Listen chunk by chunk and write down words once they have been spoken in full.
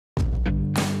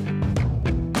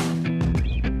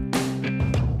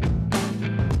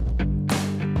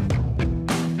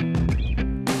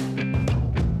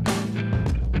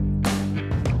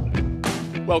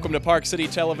Welcome to Park City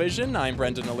Television. I'm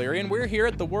Brendan O'Leary, and we're here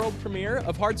at the world premiere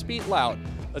of Hearts Beat Loud.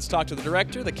 Let's talk to the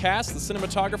director, the cast, the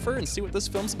cinematographer, and see what this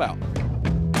film's about.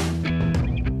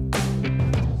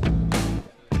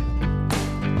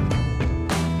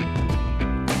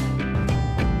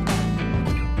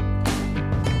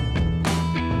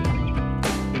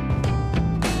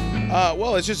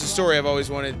 Well, it's just a story I've always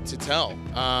wanted to tell.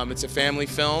 It's a family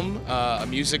film, a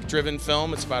music-driven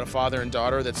film. It's about a father and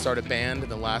daughter that start a band in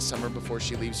the last summer before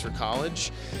she leaves for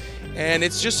college. And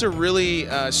it's just a really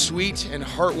sweet and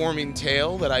heartwarming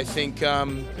tale that I think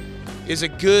is a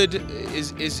good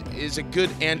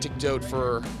antidote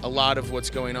for a lot of what's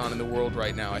going on in the world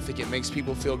right now. I think it makes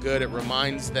people feel good. It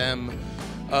reminds them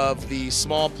of the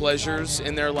small pleasures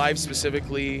in their life,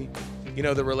 specifically, you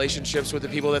know, the relationships with the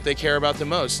people that they care about the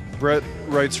most. Brett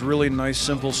writes really nice,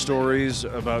 simple stories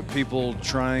about people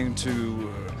trying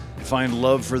to find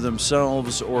love for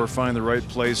themselves or find the right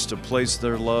place to place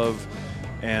their love.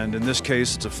 And in this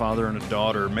case, it's a father and a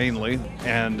daughter mainly.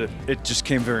 And it just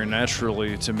came very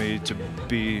naturally to me to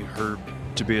be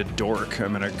a dork. I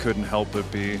mean, I couldn't help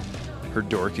but be her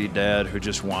dorky dad who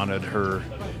just wanted her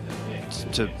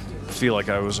to feel like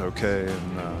I was okay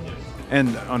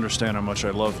and understand how much I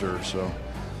loved her, so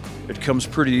it comes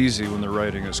pretty easy when the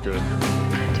writing is good.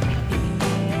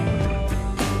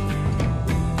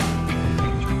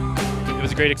 It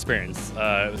was a great experience.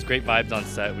 It was great vibes on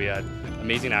set. We had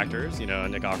amazing actors, you know,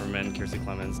 Nick Offerman, Kiersey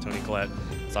Clemens, Toni Collette,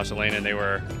 Sasha Lane, and they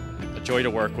were a joy to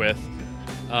work with.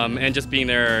 And just being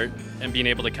there and being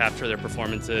able to capture their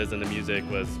performances and the music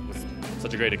was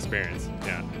such a great experience.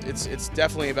 Yeah. It's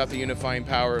definitely about the unifying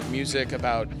power of music,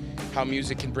 about how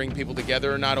music can bring people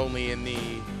together, not only in the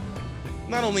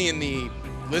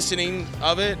listening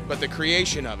of it, but the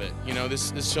creation of it. You know,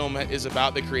 this film is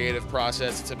about the creative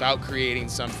process. It's about creating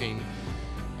something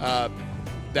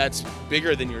that's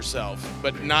bigger than yourself,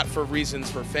 but not for reasons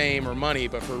for fame or money,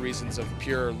 but for reasons of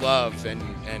pure love and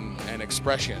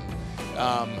expression.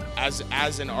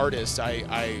 As an artist,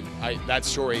 I that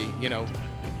story, you know,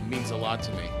 means a lot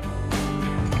to me.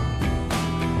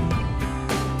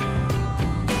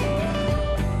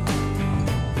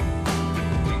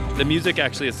 The music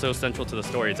actually is so central to the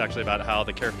story. It's actually about how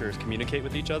the characters communicate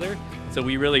with each other. So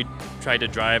we really tried to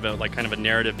drive kind of a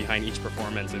narrative behind each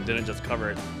performance and didn't just cover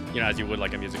it, you know, as you would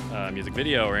like a music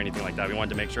video or anything like that. We wanted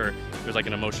to make sure there's like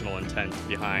an emotional intent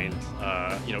behind,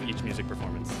 you know, each music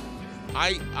performance.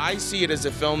 I see it as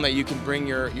a film that you can bring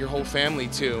your whole family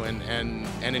to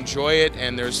and enjoy it.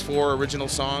 And there's 4 original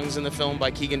songs in the film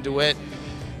by Keegan DeWitt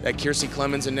that Kiersey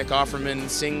Clemens and Nick Offerman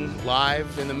sing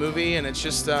live in the movie, and it's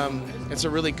just it's a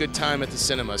really good time at the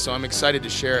cinema. So I'm excited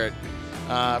to share it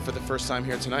for the first time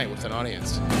here tonight with an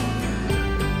audience.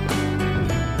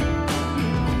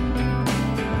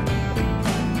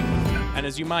 And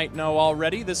as you might know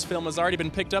already, this film has already been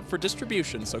picked up for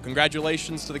distribution, so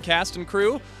congratulations to the cast and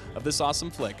crew of this awesome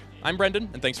flick. I'm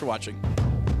Brendan, and thanks for watching.